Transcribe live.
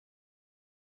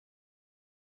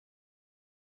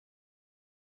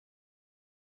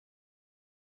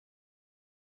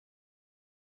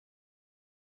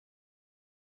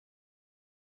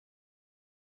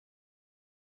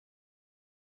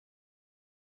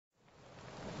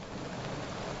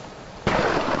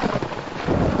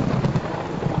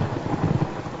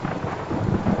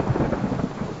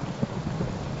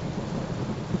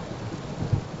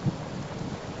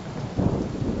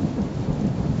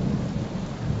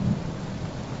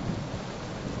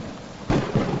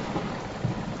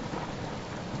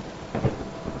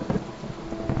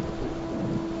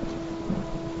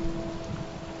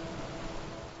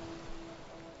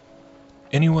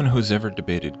Anyone who's ever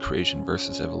debated creation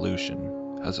versus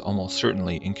evolution has almost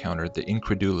certainly encountered the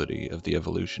incredulity of the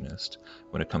evolutionist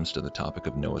when it comes to the topic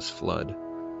of Noah's flood.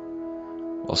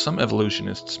 While some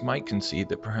evolutionists might concede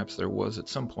that perhaps there was at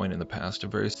some point in the past a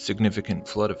very significant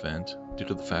flood event due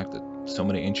to the fact that so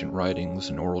many ancient writings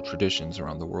and oral traditions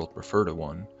around the world refer to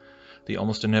one, they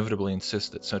almost inevitably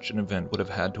insist that such an event would have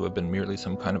had to have been merely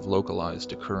some kind of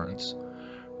localized occurrence,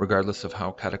 regardless of how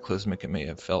cataclysmic it may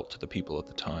have felt to the people at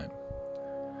the time.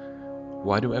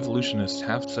 Why do evolutionists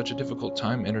have such a difficult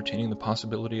time entertaining the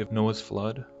possibility of Noah's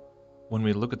flood? When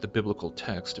we look at the biblical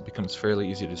text, it becomes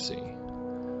fairly easy to see.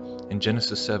 In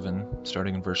Genesis 7,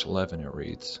 starting in verse 11, it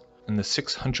reads, "In the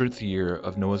 600th year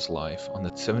of Noah's life, on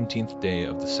the 17th day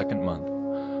of the second month,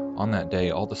 on that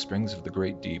day all the springs of the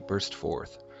great deep burst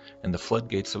forth, and the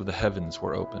floodgates of the heavens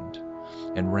were opened,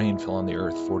 and rain fell on the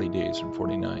earth 40 days and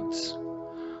 40 nights.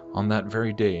 On that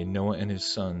very day Noah and his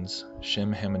sons,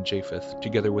 Shem, Ham, and Japheth,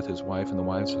 together with his wife and the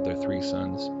wives of their 3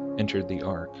 sons, entered the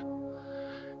ark.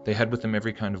 They had with them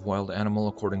every kind of wild animal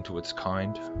according to its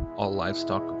kind, all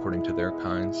livestock according to their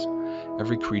kinds,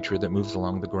 every creature that moves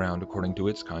along the ground according to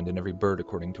its kind, and every bird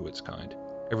according to its kind,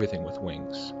 everything with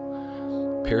wings.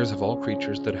 Pairs of all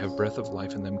creatures that have breath of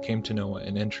life in them came to Noah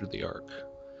and entered the ark.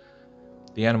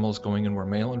 The animals going in were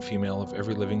male and female of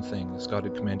every living thing, as God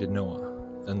had commanded Noah.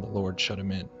 Then the Lord shut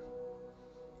him in.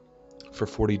 For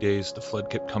 40 days the flood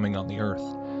kept coming on the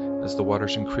earth. As the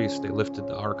waters increased, they lifted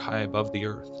the ark high above the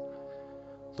earth.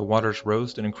 The waters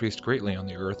rose and increased greatly on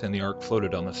the earth, and the ark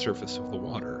floated on the surface of the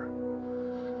water.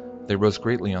 They rose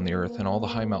greatly on the earth, and all the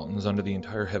high mountains under the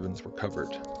entire heavens were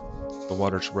covered. The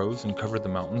waters rose and covered the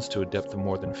mountains to a depth of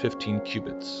more than 15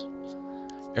 cubits.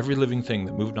 Every living thing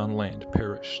that moved on land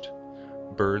perished.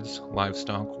 Birds,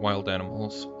 livestock, wild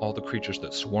animals, all the creatures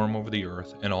that swarm over the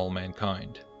earth, and all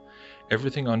mankind.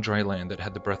 Everything on dry land that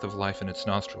had the breath of life in its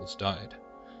nostrils died.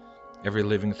 Every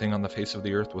living thing on the face of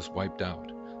the earth was wiped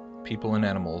out. People and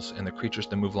animals, and the creatures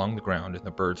that move along the ground, and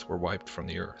the birds were wiped from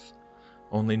the earth.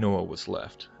 Only Noah was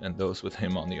left, and those with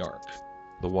him on the ark.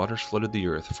 The waters flooded the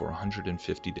earth for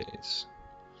 150 days.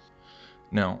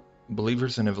 Now,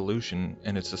 believers in evolution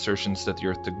and its assertions that the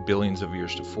earth took billions of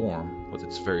years to form, with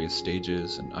its various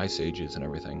stages and ice ages and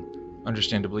everything,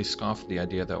 understandably scoffed the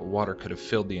idea that water could have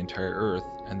filled the entire earth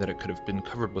and that it could have been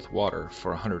covered with water for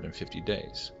 150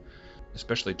 days,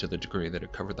 especially to the degree that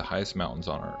it covered the highest mountains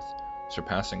on earth,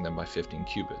 surpassing them by 15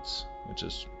 cubits, which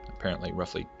is apparently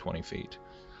roughly 20 feet.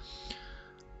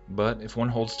 But if one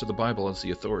holds to the Bible as the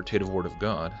authoritative Word of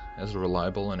God, as a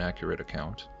reliable and accurate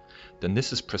account, then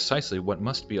this is precisely what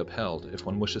must be upheld if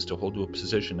one wishes to hold to a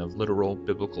position of literal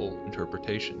biblical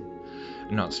interpretation,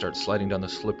 and not start sliding down the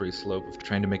slippery slope of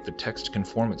trying to make the text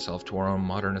conform itself to our own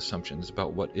modern assumptions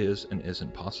about what is and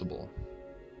isn't possible.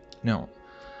 Now,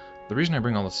 the reason I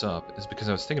bring all this up is because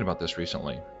I was thinking about this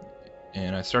recently,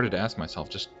 and I started to ask myself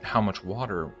just how much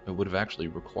water it would have actually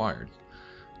required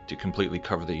to completely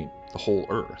cover the whole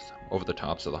earth over the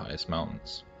tops of the highest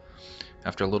mountains.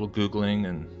 After a little Googling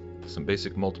and some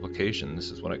basic multiplication,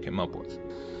 this is what I came up with.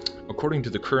 According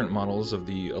to the current models of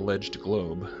the alleged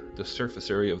globe, the surface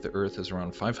area of the Earth is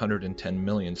around 510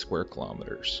 million square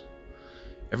kilometers.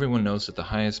 Everyone knows that the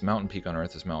highest mountain peak on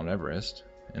Earth is Mount Everest,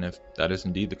 and if that is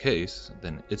indeed the case,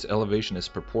 then its elevation is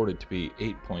purported to be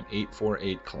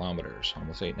 8.848 kilometers,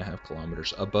 almost 8.5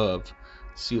 kilometers above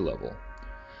sea level.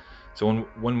 So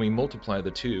when we multiply the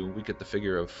two, we get the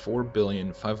figure of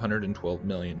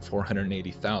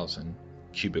 4,512,480,000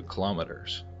 cubic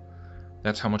kilometers.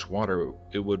 That's how much water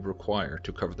it would require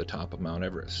to cover the top of Mount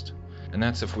Everest. And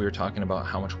that's if we were talking about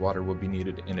how much water would be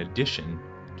needed in addition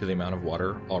to the amount of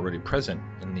water already present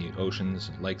in the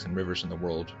oceans, lakes, and rivers in the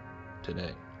world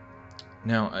today.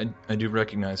 Now, I do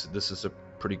recognize that this is a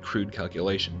pretty crude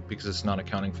calculation because it's not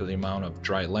accounting for the amount of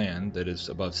dry land that is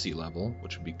above sea level,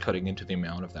 which would be cutting into the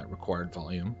amount of that required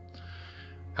volume.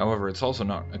 However, it's also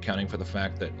not accounting for the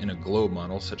fact that in a globe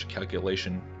model, such a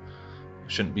calculation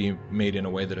shouldn't be made in a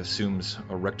way that assumes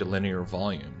a rectilinear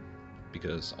volume,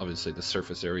 because obviously the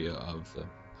surface area of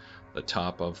the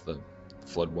top of the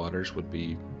floodwaters would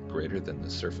be greater than the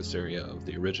surface area of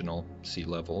the original sea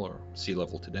level or sea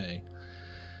level today.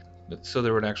 So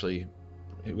it would actually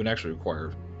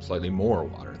require slightly more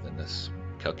water than this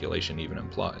calculation even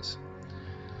implies.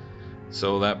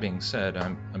 So that being said,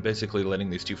 I'm basically letting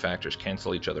these two factors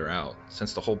cancel each other out,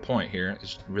 since the whole point here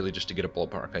is really just to get a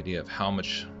ballpark idea of how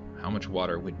much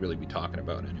water we'd really be talking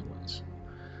about anyways.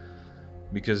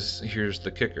 Because here's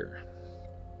the kicker.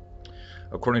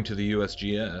 According to the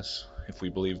USGS, if we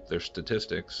believe their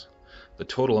statistics, the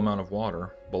total amount of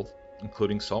water, both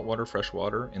including saltwater,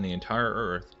 freshwater, in the entire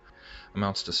Earth,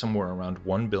 amounts to somewhere around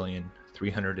 1,300,000,000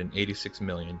 386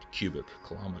 million cubic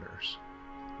kilometers.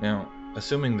 Now,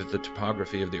 assuming that the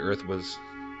topography of the Earth was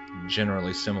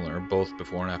generally similar both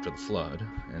before and after the flood,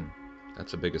 and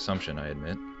that's a big assumption, I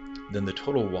admit, then the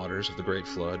total waters of the Great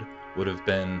Flood would have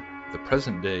been the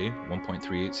present day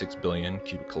 1.386 billion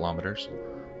cubic kilometers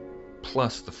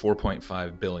plus the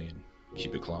 4.5 billion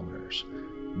cubic kilometers,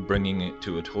 bringing it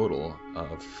to a total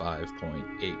of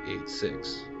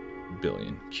 5.886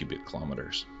 billion cubic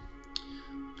kilometers.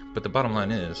 But the bottom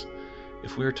line is,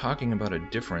 if we are talking about a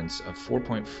difference of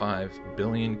 4.5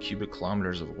 billion cubic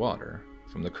kilometers of water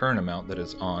from the current amount that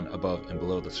is on, above, and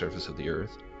below the surface of the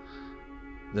Earth,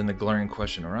 then the glaring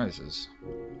question arises,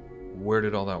 where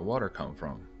did all that water come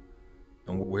from?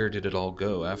 And where did it all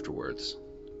go afterwards?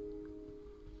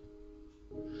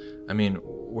 I mean,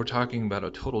 we're talking about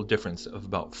a total difference of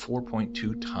about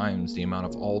 4.2 times the amount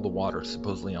of all the water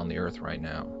supposedly on the Earth right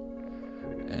now.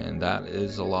 And that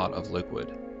is a lot of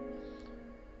liquid.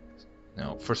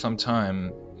 Now, for some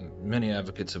time, many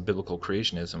advocates of biblical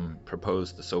creationism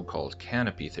proposed the so-called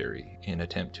canopy theory in an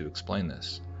attempt to explain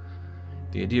this.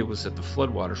 The idea was that the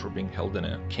floodwaters were being held in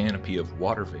a canopy of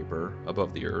water vapor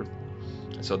above the Earth,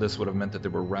 and so this would have meant that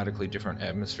there were radically different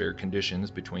atmospheric conditions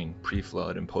between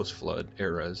pre-flood and post-flood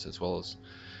eras, as well as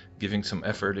giving some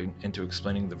effort into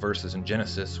explaining the verses in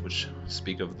Genesis which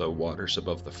speak of the waters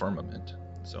above the firmament,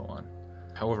 and so on.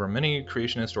 However, many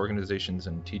creationist organizations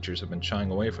and teachers have been shying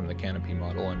away from the canopy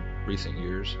model in recent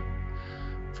years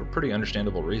for pretty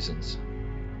understandable reasons.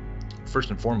 First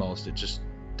and foremost, it just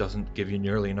doesn't give you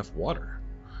nearly enough water.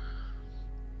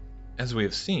 As we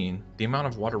have seen, the amount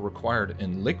of water required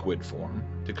in liquid form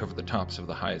to cover the tops of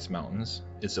the highest mountains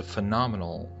is a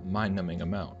phenomenal, mind-numbing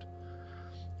amount.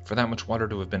 For that much water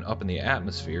to have been up in the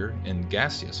atmosphere in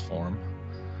gaseous form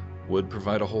would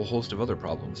provide a whole host of other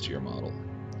problems to your model.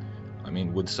 I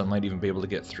mean, would sunlight even be able to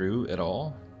get through at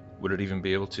all? Would it even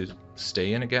be able to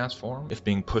stay in a gas form if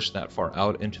being pushed that far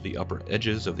out into the upper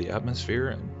edges of the atmosphere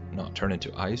and not turn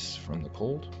into ice from the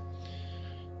cold?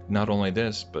 Not only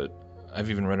this, but I've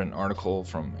even read an article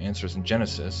from Answers in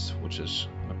Genesis, which is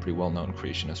a pretty well-known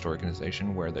creationist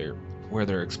organization, where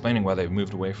they're explaining why they've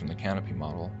moved away from the canopy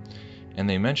model, and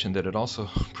they mentioned that it also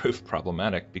proved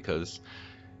problematic because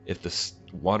if the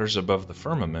waters above the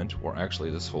firmament were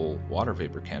actually this whole water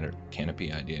vapor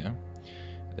canopy idea,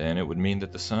 then it would mean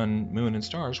that the sun, moon, and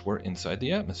stars were inside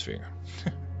the atmosphere.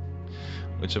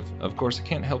 Which, of course, I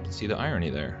can't help but see the irony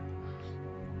there.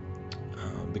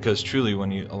 Because truly,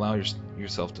 when you allow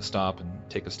yourself to stop and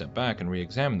take a step back and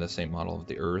re-examine the same model of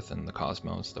the Earth and the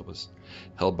cosmos that was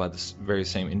held by the very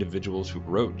same individuals who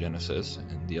wrote Genesis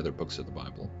and the other books of the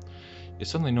Bible, you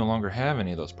suddenly no longer have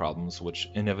any of those problems which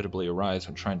inevitably arise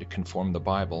when trying to conform the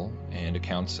Bible and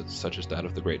accounts such as that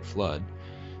of the Great Flood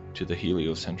to the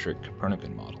heliocentric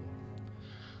Copernican model.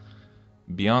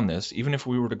 Beyond this, even if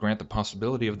we were to grant the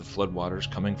possibility of the floodwaters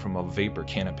coming from a vapor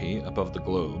canopy above the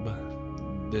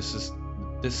globe, this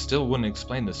still wouldn't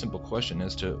explain the simple question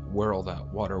as to where all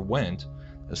that water went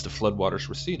as the floodwaters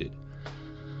receded.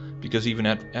 Because even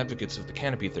advocates of the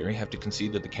canopy theory have to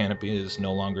concede that the canopy is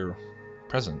no longer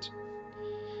present.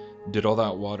 Did all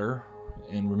that water,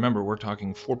 and remember we're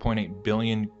talking 4.8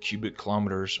 billion cubic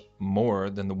kilometers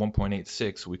more than the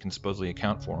 1.86 we can supposedly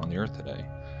account for on the Earth today,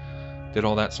 did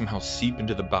all that somehow seep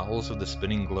into the bowels of the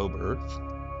spinning globe Earth?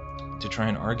 To try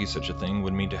and argue such a thing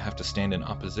would mean to have to stand in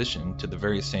opposition to the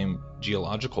very same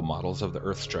geological models of the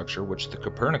Earth structure which the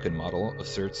Copernican model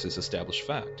asserts is established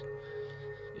fact.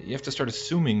 You have to start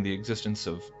assuming the existence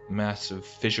of massive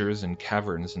fissures and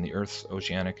caverns in the Earth's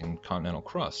oceanic and continental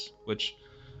crusts, which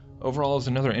overall is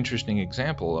another interesting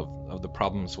example of the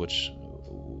problems which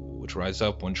rise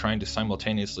up when trying to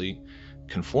simultaneously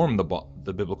conform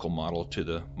the biblical model to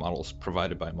the models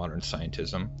provided by modern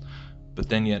scientism, but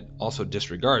then yet also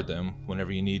disregard them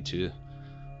whenever you need to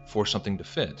force something to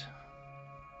fit.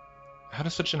 How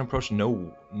does such an approach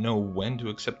know when to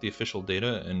accept the official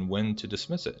data and when to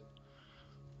dismiss it?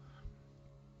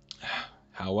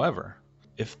 However,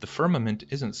 if the firmament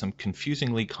isn't some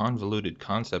confusingly convoluted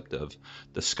concept of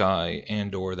the sky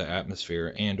and/or the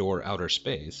atmosphere and/or outer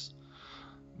space,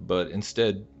 but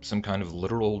instead some kind of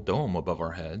literal dome above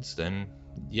our heads, then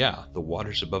yeah, the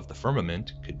waters above the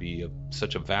firmament could be of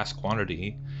such a vast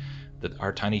quantity that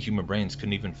our tiny human brains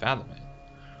couldn't even fathom it.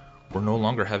 We're no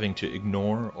longer having to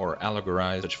ignore or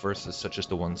allegorize such verses such as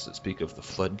the ones that speak of the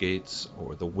floodgates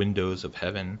or the windows of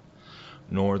heaven,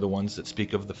 nor the ones that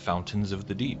speak of the fountains of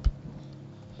the deep.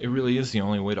 It really is the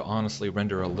only way to honestly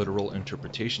render a literal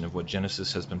interpretation of what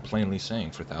Genesis has been plainly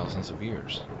saying for thousands of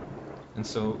years. And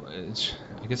so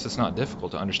I guess it's not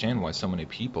difficult to understand why so many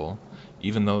people,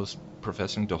 even those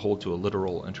professing to hold to a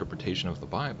literal interpretation of the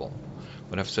Bible,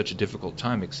 would have such a difficult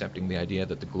time accepting the idea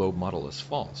that the globe model is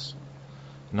false.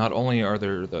 Not only are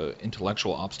there the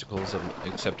intellectual obstacles of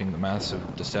accepting the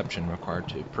massive deception required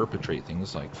to perpetrate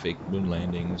things like fake moon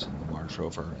landings and the Mars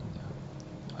rover and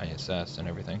the ISS and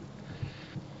everything,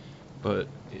 but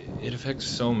it affects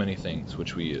so many things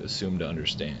which we assume to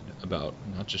understand about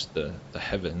not just the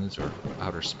heavens or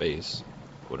outer space,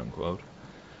 quote unquote,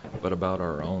 but about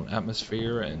our own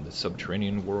atmosphere and the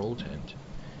subterranean world and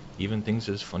even things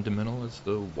as fundamental as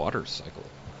the water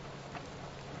cycle.